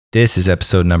This is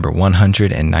episode number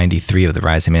 193 of the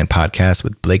Rising Man podcast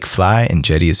with Blake Fly and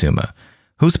Jetty Azuma.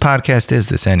 Whose podcast is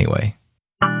this anyway?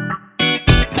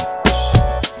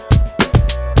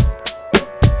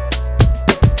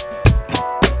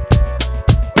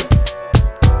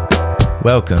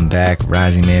 Welcome back,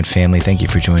 Rising Man family. Thank you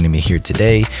for joining me here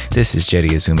today. This is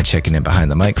Jetty Azuma checking in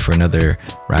behind the mic for another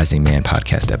Rising Man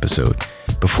podcast episode.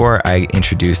 Before I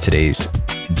introduce today's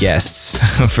guests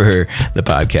for the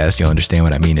podcast, you'll understand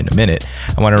what I mean in a minute.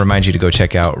 I want to remind you to go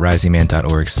check out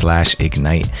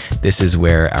risingman.org/ignite. This is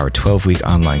where our 12-week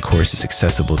online course is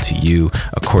accessible to you,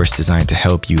 a course designed to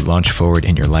help you launch forward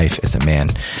in your life as a man.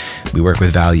 We work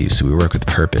with values, we work with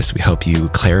purpose, we help you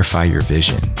clarify your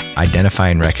vision, identify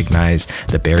and recognize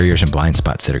the barriers and blind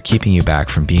spots that are keeping you back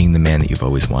from being the man that you've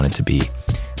always wanted to be.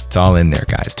 It's all in there,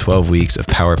 guys. 12 weeks of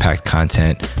power-packed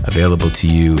content available to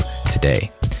you today.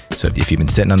 So if you've been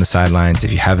sitting on the sidelines,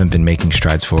 if you haven't been making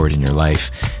strides forward in your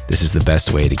life, this is the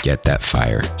best way to get that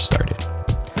fire started.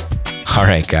 All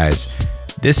right, guys.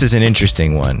 This is an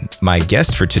interesting one. My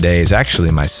guest for today is actually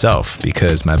myself,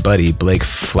 because my buddy Blake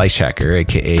Fleischacker,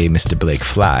 aka Mr. Blake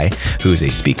Fly, who is a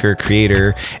speaker,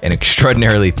 creator, an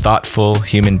extraordinarily thoughtful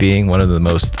human being, one of the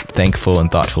most thankful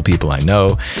and thoughtful people I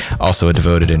know, also a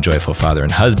devoted and joyful father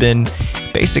and husband,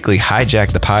 basically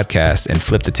hijacked the podcast and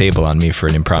flipped the table on me for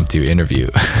an impromptu interview.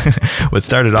 What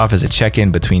started off as a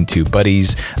check-in between two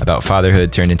buddies about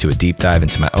fatherhood turned into a deep dive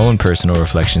into my own personal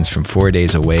reflections from 4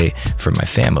 days away from my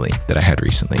family that I had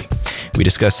recently. We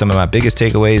discussed some of my biggest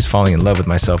takeaways, falling in love with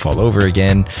myself all over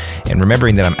again, and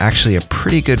remembering that I'm actually a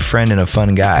pretty good friend and a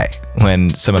fun guy when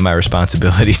some of my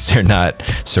responsibilities are not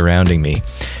surrounding me.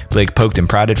 Blake poked and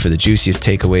prodded for the juiciest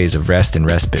takeaways of rest and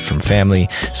respite from family.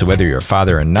 So whether you're a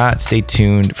father or not, stay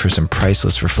tuned for some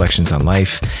priceless reflections on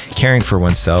life, caring for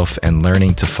oneself, and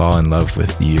learning to fall in love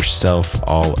with yourself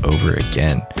all over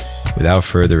again. Without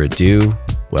further ado,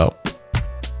 well,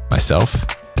 myself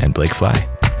and Blake Fly.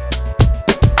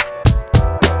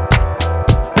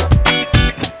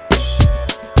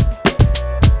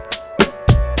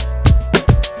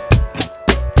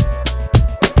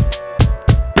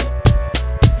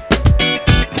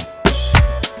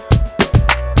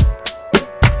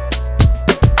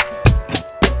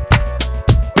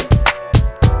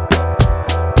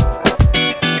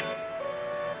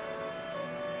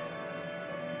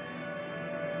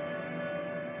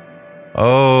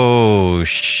 Oh,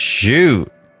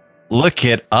 shoot. Look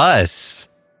at us.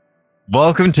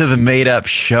 Welcome to the Made Up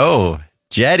Show,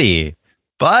 Jetty.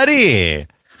 Buddy.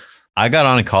 I got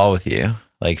on a call with you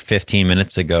like 15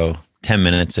 minutes ago, 10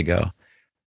 minutes ago.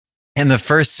 And the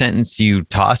first sentence you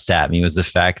tossed at me was the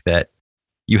fact that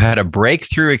you had a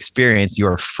breakthrough experience. You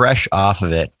are fresh off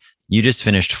of it. You just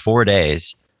finished 4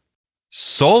 days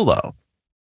solo,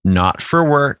 not for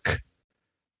work,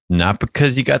 not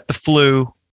because you got the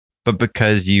flu, but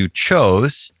because you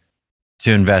chose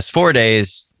to invest 4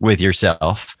 days with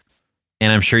yourself.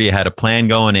 And I'm sure you had a plan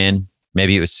going in.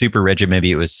 Maybe it was super rigid.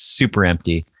 Maybe it was super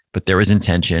empty, but there was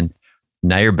intention.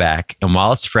 Now you're back. And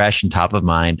while it's fresh and top of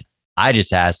mind, I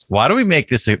just asked, why don't we make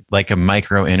this like a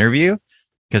micro interview?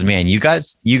 Because man, you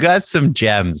got some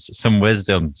gems, some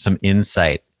wisdom, some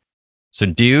insight. So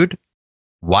dude,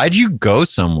 why'd you go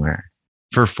somewhere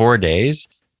for 4 days?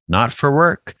 Not for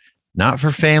work, not for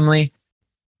family,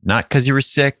 not because you were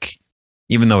sick,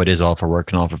 even though it is all for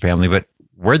work and all for family, but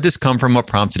where'd this come from? What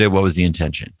prompted it? What was the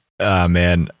intention?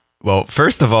 Man. Well,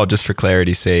 first of all, just for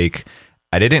clarity's sake,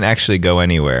 I didn't actually go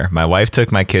anywhere. My wife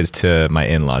took my kids to my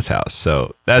in-laws' house.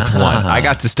 So that's one. I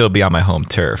got to still be on my home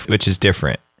turf, which is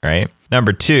different, right?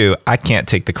 Number two, I can't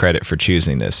take the credit for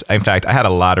choosing this. In fact, I had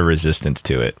a lot of resistance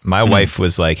to it. My wife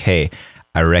was like, hey,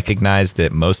 I recognize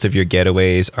that most of your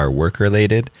getaways are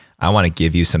work-related. I want to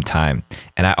give you some time.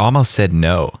 And I almost said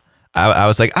no. I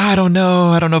was like, I don't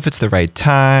know if it's the right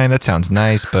time. That sounds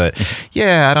nice, but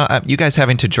yeah, you guys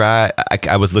having to drive.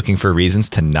 I was looking for reasons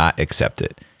to not accept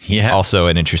it. Yeah. Also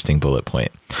an interesting bullet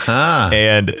point.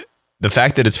 And the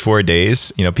fact that it's 4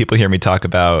 days, people hear me talk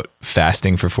about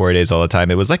fasting for 4 days all the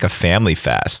time. It was like a family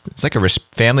fast. It's like a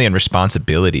family and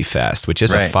responsibility fast, which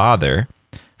as a father,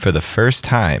 for the first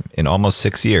time in almost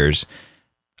 6 years,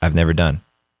 I've never done.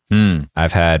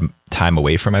 I've had time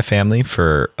away from my family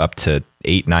for up to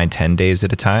 8, 9, 10 days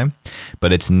at a time,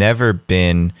 but it's never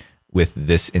been with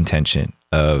this intention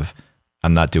of,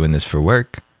 I'm not doing this for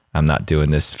work. I'm not doing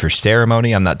this for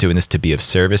ceremony. I'm not doing this to be of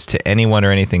service to anyone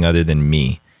or anything other than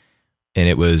me. And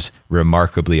it was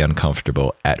remarkably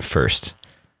uncomfortable at first,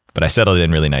 but I settled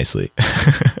in really nicely.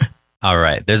 All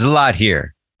right. There's a lot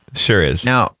here. Sure is.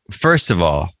 Now, first of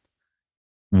all,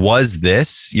 was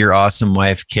this your awesome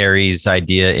wife, Carrie's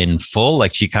idea in full?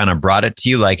 Like she kind of brought it to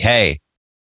you like, hey,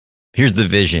 here's the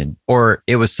vision, or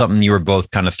it was something you were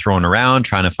both kind of throwing around,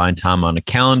 trying to find time on a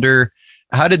calendar?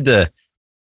 How did the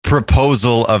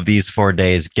proposal of these 4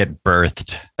 days get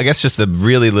birthed? I guess just a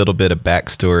really little bit of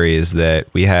backstory is that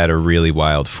we had a really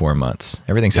wild 4 months.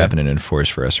 Everything's happening in force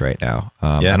for us right now.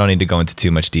 I don't need to go into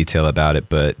too much detail about it,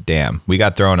 but damn, we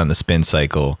got thrown on the spin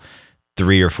cycle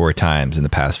 3 or 4 times in the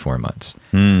past 4 months.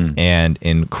 And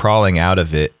in crawling out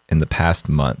of it in the past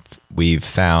month, we've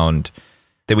found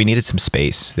that we needed some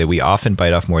space, that we often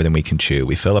bite off more than we can chew.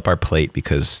 We fill up our plate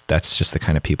because that's just the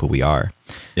kind of people we are.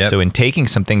 So in taking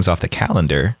some things off the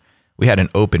calendar, we had an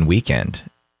open weekend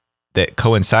that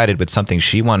coincided with something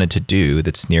she wanted to do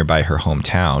that's nearby her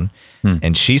hometown.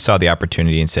 And she saw the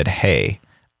opportunity and said, hey,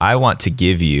 I want to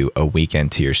give you a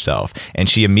weekend to yourself. And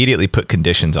she immediately put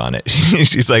conditions on it.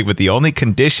 She's like, but the only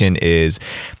condition is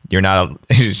you're not,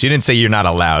 she didn't say you're not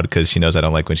allowed, because she knows I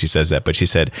don't like when she says that, but she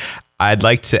said, I'd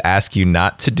like to ask you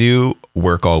not to do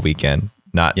work all weekend,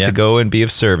 not to go and be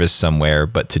of service somewhere,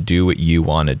 but to do what you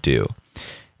want to do.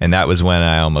 And that was when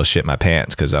I almost shit my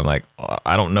pants, because I'm like,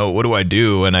 I don't know, what do I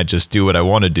do? And I just do what I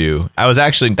want to do. I was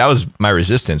actually, that was my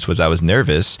resistance, was I was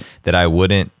nervous that I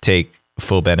wouldn't take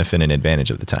full benefit and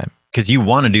advantage of the time. Because you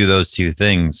want to do those two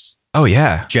things. Oh,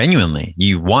 yeah. Genuinely.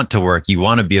 You want to work. You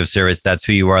want to be of service. That's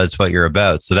who you are. That's what you're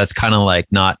about. So that's kind of like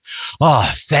not,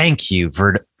 oh, thank you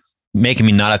for making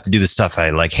me not have to do the stuff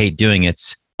I like hate doing.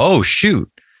 It's, oh, shoot.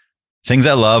 Things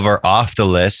I love are off the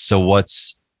list. So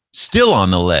what's still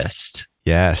on the list?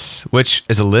 Yes, which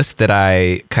is a list that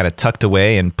I kind of tucked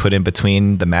away and put in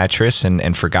between the mattress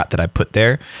and forgot that I put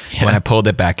there. Yeah. When I pulled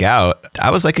it back out, I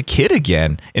was like a kid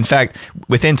again. In fact,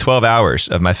 within 12 hours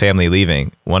of my family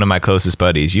leaving, one of my closest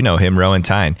buddies, you know him, Rowan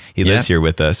Tyne, he lives here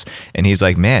with us. And he's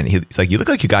like, man, he's like, you look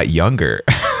like you got younger.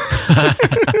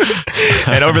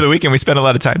 And over the weekend, we spent a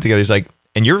lot of time together. He's like,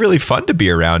 and you're really fun to be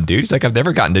around, dude. He's like, I've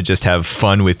never gotten to just have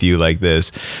fun with you like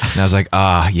this. And I was like,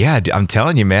 yeah, I'm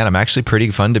telling you, man, I'm actually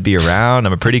pretty fun to be around.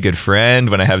 I'm a pretty good friend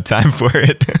when I have time for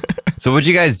it. So what'd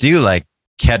you guys do? Like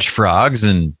catch frogs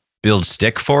and build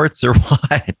stick forts or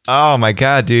what? Oh my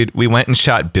God, dude. We went and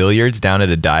shot billiards down at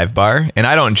a dive bar, and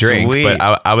I don't drink, but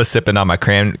I was sipping on my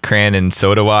cran and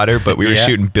soda water, but we were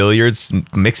shooting billiards,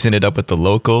 mixing it up with the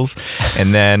locals.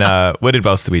 And then what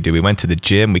else did we do? We went to the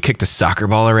gym. We kicked a soccer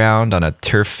ball around on a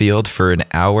turf field for an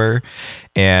hour.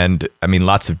 And I mean,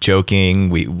 lots of joking.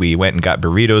 We went and got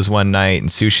burritos one night and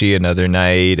sushi another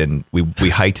night. And we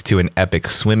hiked to an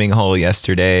epic swimming hole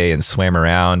yesterday and swam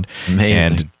around. Amazing.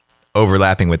 And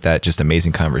overlapping with that, just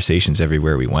amazing conversations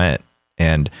everywhere we went.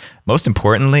 And most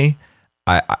importantly,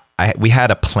 we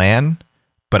had a plan,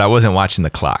 but I wasn't watching the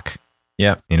clock.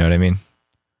 Yeah. You know what I mean?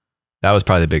 That was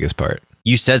probably the biggest part.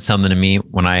 You said something to me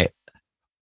when I,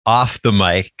 off the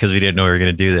mic, because we didn't know we were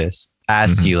going to do this,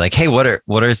 asked you like, hey, what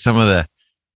are some of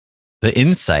the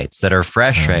insights that are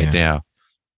fresh now?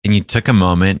 And you took a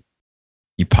moment,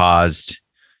 you paused,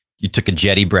 you took a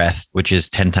jetty breath, which is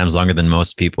 10 times longer than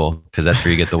most people, because that's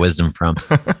where you get the wisdom from.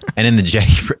 And in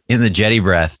the jetty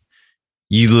breath,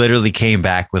 you literally came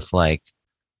back with like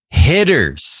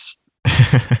hitters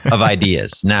of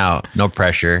ideas. Now, no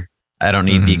pressure. I don't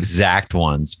need the exact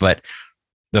ones, but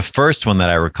the first one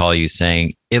that I recall you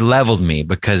saying, it leveled me,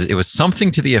 because it was something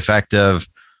to the effect of,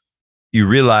 you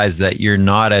realize that you're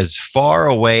not as far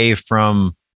away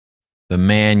from the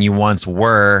man you once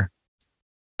were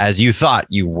as you thought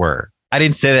you were. I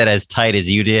didn't say that as tight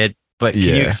as you did, but can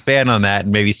you expand on that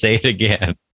and maybe say it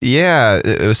again? Yeah,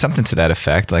 it was something to that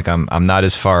effect. Like I'm not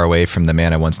as far away from the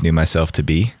man I once knew myself to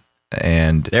be.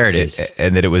 And there it is.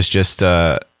 And that it was just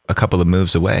a couple of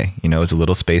moves away. You know, it was a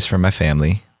little space from my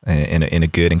family in a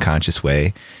good and conscious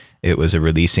way. It was a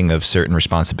releasing of certain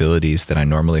responsibilities that I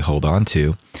normally hold on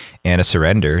to, and a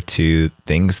surrender to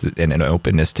things and an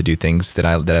openness to do things that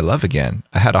I love again.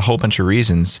 I had a whole bunch of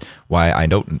reasons why I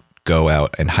don't go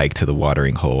out and hike to the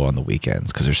watering hole on the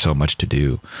weekends, because there's so much to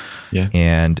do. Yeah.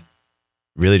 And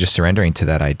really just surrendering to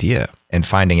that idea and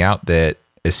finding out that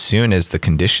as soon as the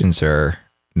conditions are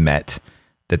met,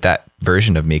 that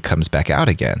version of me comes back out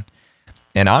again.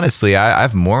 And honestly,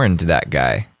 I've mourned that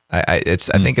guy. I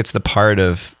think it's the part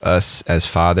of us as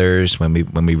fathers, when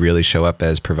we really show up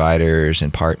as providers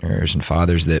and partners and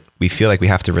fathers, that we feel like we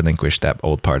have to relinquish that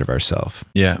old part of ourselves.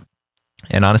 Yeah.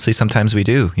 And honestly, sometimes we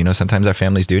do. You know, sometimes our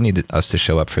families do need us to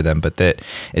show up for them, but that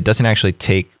it doesn't actually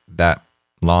take that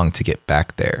long to get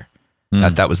back there.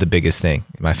 That was the biggest thing.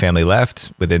 My family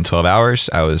left within 12 hours.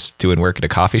 I was doing work at a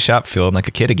coffee shop, feeling like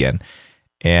a kid again.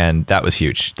 And that was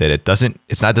huge, that it doesn't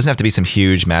have to be some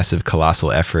huge, massive,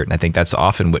 colossal effort. And I think that's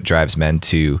often what drives men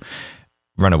to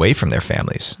run away from their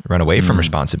families, run away from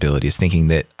responsibilities, thinking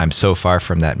that I'm so far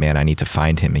from that man, I need to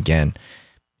find him again.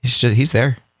 He's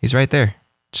there. He's right there.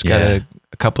 Just Yeah. got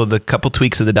a couple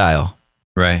tweaks of the dial.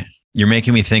 Right. You're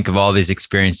making me think of all these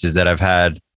experiences that I've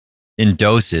had in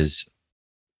doses.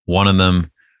 One of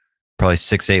them probably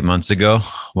 6-8 months ago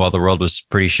while the world was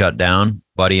pretty shut down.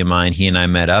 Buddy of mine, he and I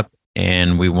met up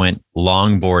and we went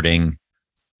longboarding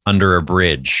under a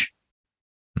bridge.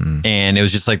 And it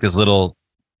was just like this little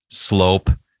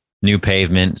slope, new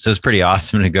pavement. So it's pretty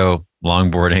awesome to go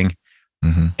longboarding.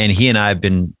 And he and I have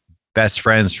been best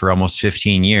friends for almost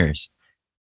 15 years.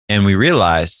 And we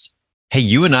realized, hey,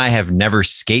 you and I have never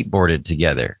skateboarded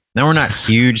together. Now, we're not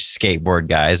huge skateboard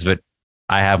guys, but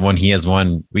I have one. He has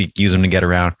one. We use them to get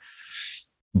around.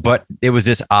 But it was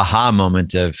this aha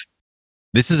moment of,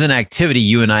 this is an activity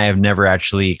you and I have never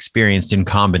actually experienced in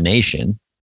combination.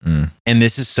 And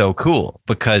this is so cool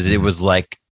because it was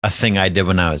like a thing I did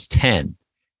when I was 10.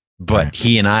 But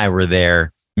he and I were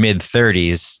there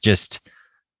mid-30s, just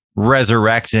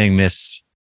resurrecting this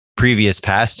previous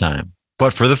pastime,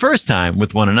 but for the first time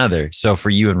with one another. So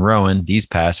for you and Rowan, these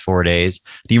past 4 days,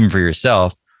 even for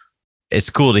yourself,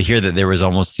 it's cool to hear that there was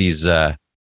almost these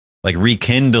like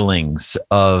rekindlings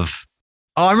of,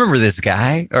 oh, I remember this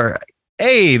guy, or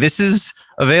hey, this is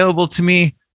available to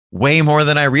me way more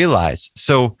than I realized.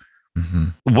 So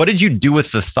what did you do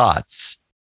with the thoughts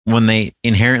when they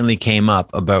inherently came up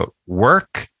about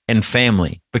work and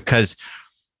family? Because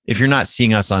if you're not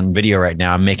seeing us on video right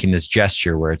now, I'm making this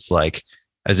gesture where it's like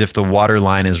as if the water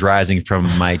line is rising from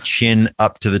my chin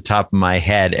up to the top of my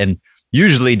head. And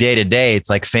usually day to day, it's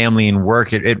like family and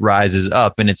work, it rises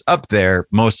up and it's up there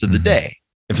most of the day,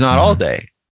 if not all day.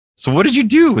 So what did you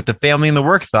do with the family and the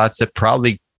work thoughts that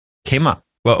probably came up?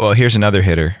 Well, here's another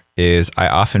hitter is I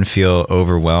often feel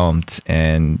overwhelmed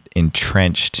and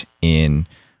entrenched in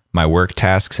my work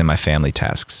tasks and my family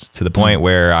tasks to the point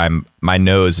where my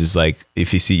nose is like,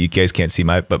 if you see, you guys can't see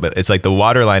but it's like the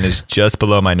water line is just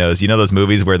below my nose. You know, those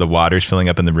movies where the water's filling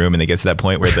up in the room and they get to that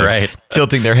point where they're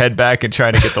tilting their head back and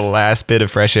trying to get the last bit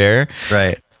of fresh air.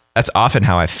 Right. That's often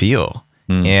how I feel.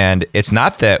 And it's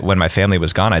not that when my family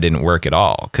was gone, I didn't work at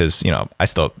all. Cause you know,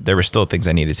 there were still things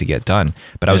I needed to get done,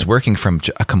 but I was working from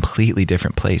a completely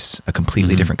different place, a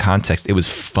completely different context. It was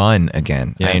fun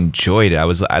again. I enjoyed it.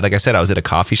 Like I said, I was at a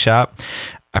coffee shop.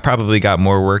 I probably got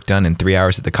more work done in 3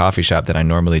 hours at the coffee shop than I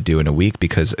normally do in a week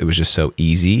because it was just so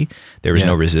easy. There was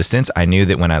no resistance. I knew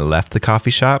that when I left the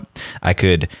coffee shop, I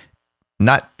could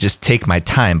not just take my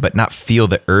time, but not feel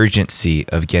the urgency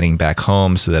of getting back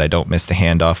home so that I don't miss the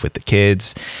handoff with the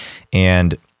kids.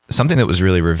 And something that was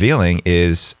really revealing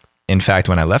is, in fact,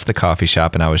 when I left the coffee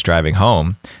shop and I was driving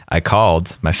home, I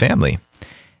called my family.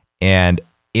 And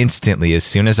instantly, as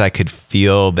soon as I could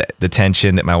feel the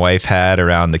tension that my wife had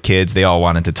around the kids, they all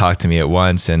wanted to talk to me at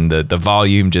once. And the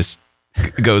volume just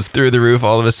goes through the roof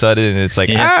all of a sudden, and it's like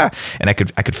and I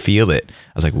could feel it.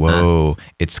 I was like, whoa,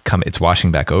 it's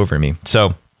washing back over me.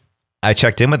 So I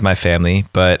checked in with my family,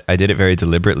 but I did it very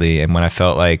deliberately. And when I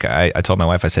felt like I told my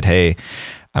wife, I said, hey,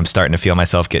 I'm starting to feel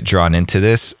myself get drawn into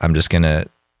this.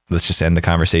 Let's just end the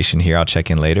conversation here. I'll check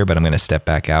in later, but I'm gonna step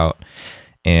back out.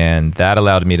 And that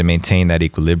allowed me to maintain that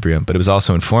equilibrium, but it was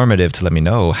also informative to let me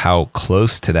know how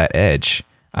close to that edge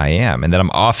I am and that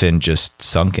I'm often just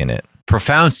sunk in it.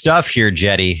 Profound stuff here,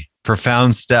 Jetty.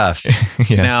 Profound stuff.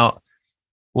 Now,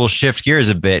 we'll shift gears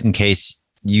a bit in case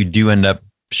you do end up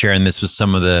sharing this with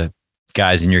some of the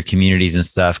guys in your communities and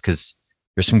stuff, because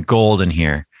there's some gold in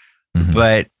here.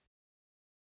 But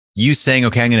you saying,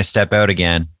 okay, I'm going to step out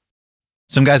again.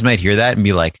 Some guys might hear that and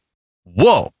be like,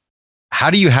 whoa, how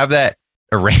do you have that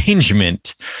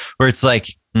arrangement where it's like,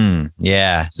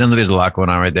 yeah, sounds like there's a lot going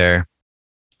on right there.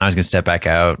 I was going to step back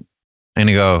out. I'm going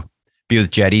to go be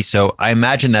with Jetty. So I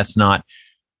imagine that's not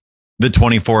the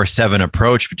 24/7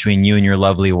 approach between you and your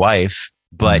lovely wife,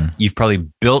 but you've probably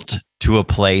built to a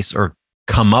place or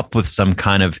come up with some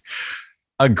kind of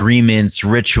agreements,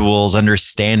 rituals,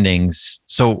 understandings.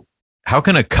 So how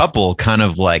can a couple kind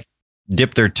of like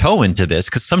dip their toe into this?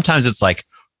 Because sometimes it's like,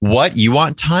 what, you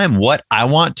want time? What, I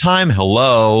want time?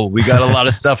 Hello, we got a lot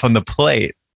of stuff on the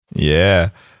plate. Yeah.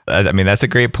 I mean, that's a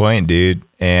great point, dude.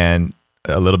 And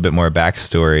a little bit more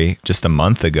backstory. Just a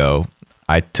month ago,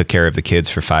 I took care of the kids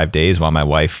for 5 days while my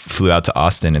wife flew out to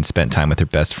Austin and spent time with her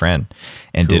best friend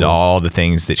and did all the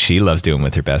things that she loves doing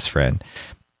with her best friend.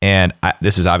 And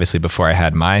this is obviously before I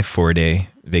had my 4-day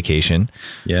vacation.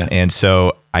 Yeah. And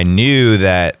so I knew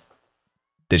that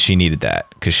she needed that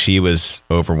because she was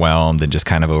overwhelmed and just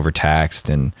kind of overtaxed.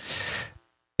 And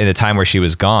in the time where she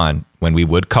was gone, when we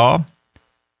would call,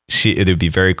 it would be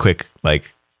very quick,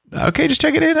 like, okay, just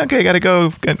check it in. Okay, gotta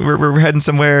go. We're heading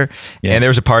somewhere. Yeah. And there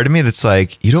was a part of me that's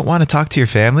like, you don't want to talk to your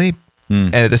family,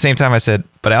 And at the same time I said,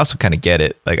 but I also kind of get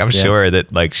it. Like, I'm sure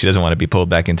that like she doesn't want to be pulled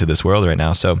back into this world right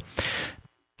now. So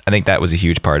I think that was a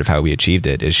huge part of how we achieved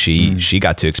it, is she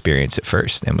got to experience it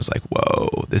first and was like,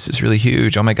 whoa, this is really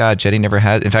huge. Oh my God, Jetty never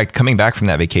has. In fact, coming back from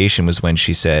that vacation was when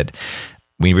she said,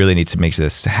 we really need to make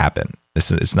this happen.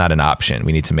 It's not an option.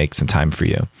 We need to make some time for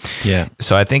you. Yeah.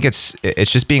 So I think it's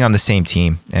just being on the same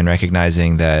team and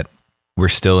recognizing that we're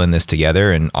still in this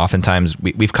together. And oftentimes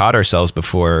we've caught ourselves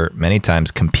before, many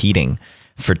times, competing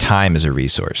for time as a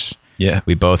resource. Yeah.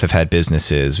 We both have had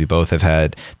businesses. We both have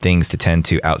had things to tend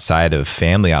to outside of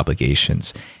family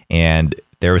obligations. And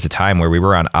there was a time where we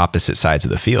were on opposite sides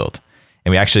of the field.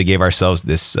 And we actually gave ourselves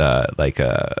this like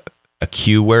a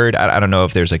cue word. I don't know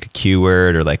if there's like a cue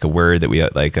word or like a word that we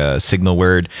like a signal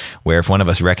word, where if one of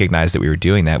us recognized that we were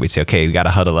doing that, we'd say, okay, we got to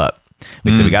huddle up.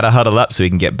 We'd say we got to huddle up so we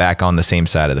can get back on the same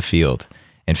side of the field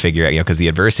and figure out, because the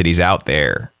adversity's out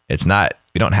there. It's not,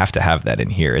 we don't have to have that in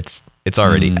here. It's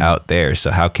already out there. So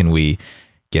how can we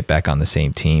get back on the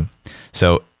same team?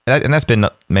 So, and that's been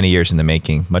many years in the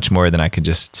making, much more than I could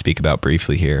just speak about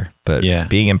briefly here, but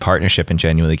being in partnership and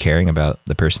genuinely caring about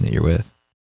the person that you're with.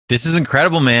 This is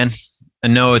incredible, man. I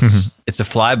know it's a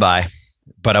flyby,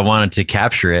 but I wanted to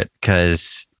capture it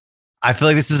because I feel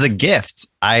like this is a gift.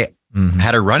 I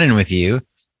had a run-in with you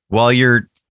while you're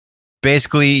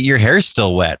basically, your hair's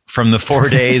still wet from the 4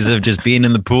 days of just being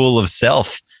in the pool of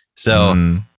self.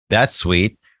 So that's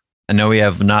sweet. I know we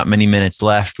have not many minutes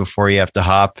left before you have to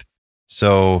hop.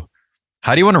 So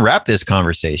how do you want to wrap this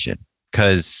conversation?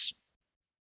 Because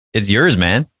it's yours,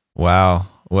 man. Wow.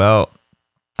 Well,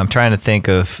 I'm trying to think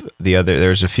of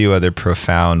there's a few other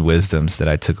profound wisdoms that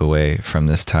I took away from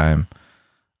this time.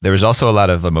 There was also a lot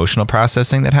of emotional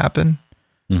processing that happened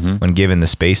when given the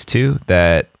space to,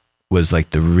 that was like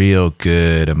the real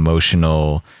good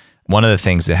emotional. One of the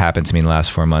things that happened to me in the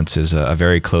last 4 months is a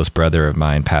very close brother of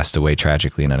mine passed away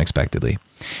tragically and unexpectedly.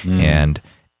 And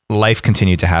life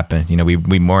continued to happen.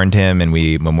 We mourned him and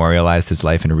we memorialized his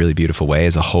life in a really beautiful way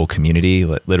as a whole community,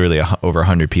 literally over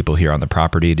 100 people here on the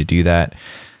property to do that.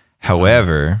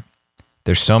 However,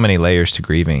 there's so many layers to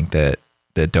grieving that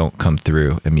don't come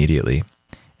through immediately.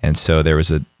 And so there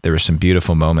were some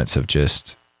beautiful moments of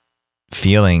just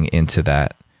feeling into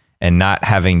that and not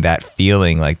having that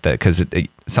feeling like that, because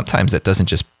sometimes that doesn't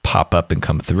just pop up and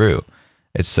come through.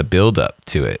 It's a build up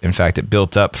to it. In fact, it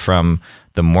built up from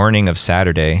the morning of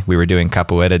Saturday. We were doing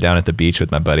capoeira down at the beach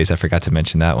with my buddies. I forgot to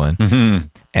mention that one.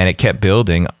 And it kept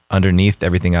building underneath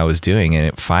everything I was doing. And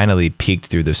it finally peaked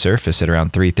through the surface at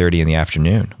around 3:30 in the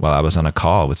afternoon while I was on a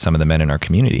call with some of the men in our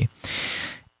community.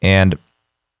 And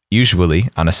usually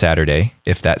on a Saturday,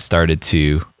 if that started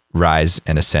to rise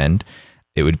and ascend,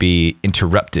 it would be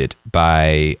interrupted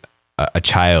by a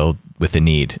child with a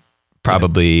need,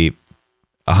 probably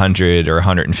 100 or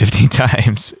 150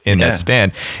 times in that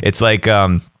span. It's like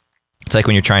when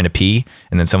you're trying to pee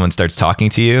and then someone starts talking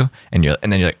to you and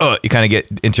then you're like, oh, you kind of get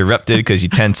interrupted because you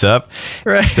tense up.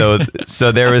 Right.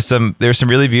 So there was some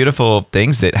really beautiful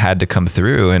things that had to come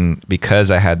through. And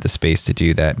because I had the space to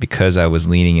do that, because I was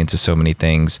leaning into so many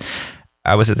things,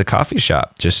 I was at the coffee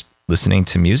shop, just listening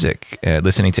to music,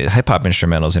 listening to hip hop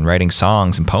instrumentals and writing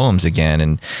songs and poems again.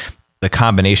 And the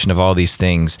combination of all these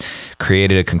things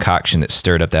created a concoction that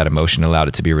stirred up that emotion, allowed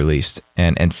it to be released.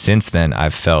 And since then,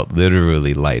 I've felt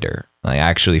literally lighter. I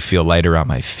actually feel lighter on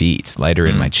my feet, lighter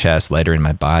in my chest, lighter in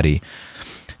my body.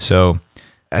 So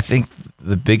I think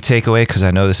the big takeaway, because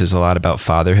I know this is a lot about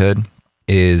fatherhood,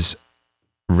 is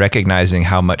recognizing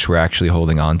how much we're actually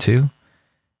holding on to.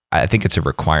 I think it's a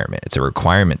requirement. It's a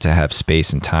requirement to have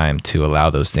space and time to allow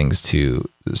those things to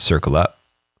circle up.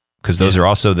 Because those are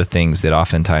also the things that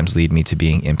oftentimes lead me to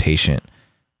being impatient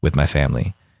with my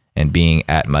family and being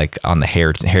on the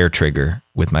hair trigger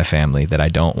with my family that I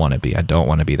don't want to be. I don't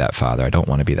want to be that father. I don't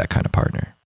want to be that kind of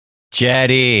partner.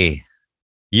 Jetty,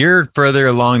 you're further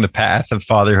along the path of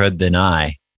fatherhood than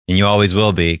I, and you always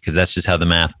will be, because that's just how the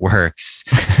math works.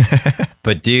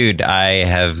 But dude, I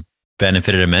have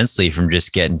benefited immensely from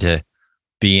just getting to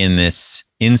be in this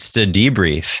Insta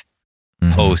debrief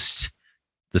post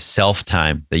the self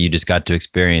time that you just got to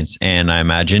experience. And I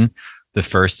imagine the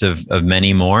first of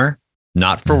many more,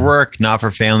 not for work, not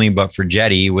for family, but for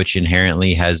Jetty, which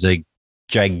inherently has a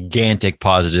gigantic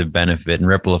positive benefit and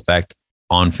ripple effect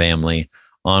on family,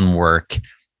 on work,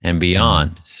 and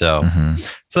beyond. So I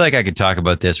feel like I could talk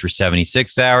about this for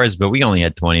 76 hours, but we only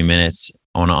had 20 minutes.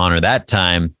 I want to honor that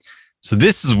time. So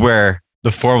this is where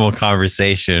the formal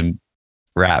conversation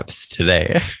wraps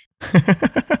today.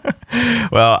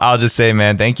 Well, I'll just say,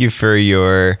 man, thank you for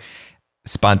your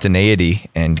spontaneity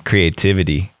and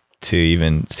creativity to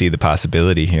even see the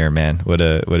possibility here, man. What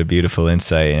a beautiful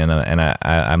insight, and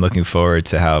I'm looking forward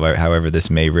to however this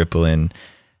may ripple in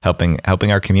helping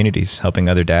our communities, helping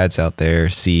other dads out there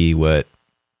see what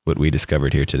we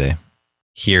discovered here today.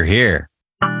 Hear, hear.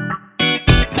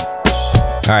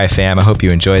 All right, fam, I hope you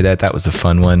enjoyed that. That was a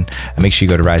fun one. Make sure you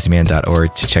go to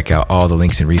risingman.org to check out all the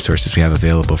links and resources we have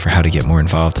available for how to get more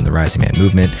involved in the Rising Man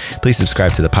movement. Please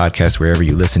subscribe to the podcast wherever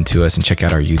you listen to us, and check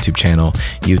out our YouTube channel,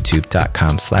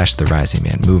 youtube.com/The Rising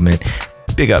Man Movement.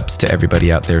 Big ups to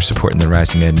everybody out there supporting the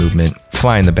Rising Man movement,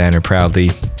 flying the banner proudly,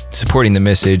 supporting the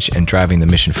message, and driving the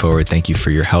mission forward. Thank you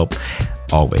for your help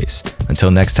always.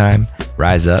 Until next time,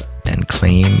 rise up and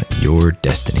claim your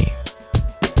destiny.